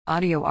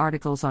Audio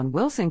articles on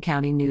Wilson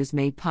County News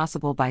made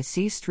possible by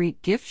C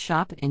Street Gift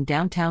Shop in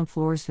downtown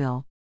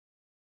Floresville.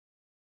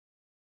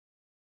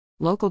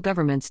 Local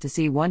governments to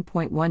see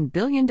 $1.1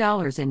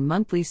 billion in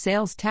monthly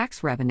sales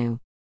tax revenue.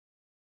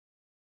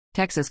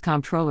 Texas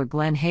Comptroller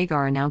Glenn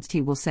Hagar announced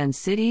he will send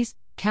cities,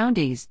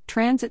 counties,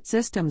 transit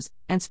systems,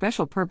 and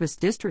special purpose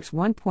districts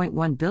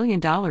 $1.1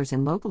 billion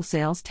in local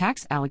sales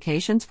tax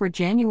allocations for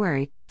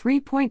January,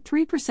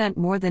 3.3%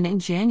 more than in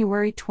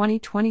January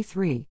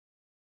 2023.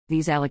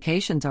 These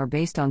allocations are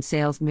based on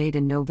sales made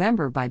in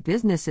November by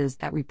businesses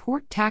that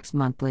report tax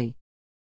monthly.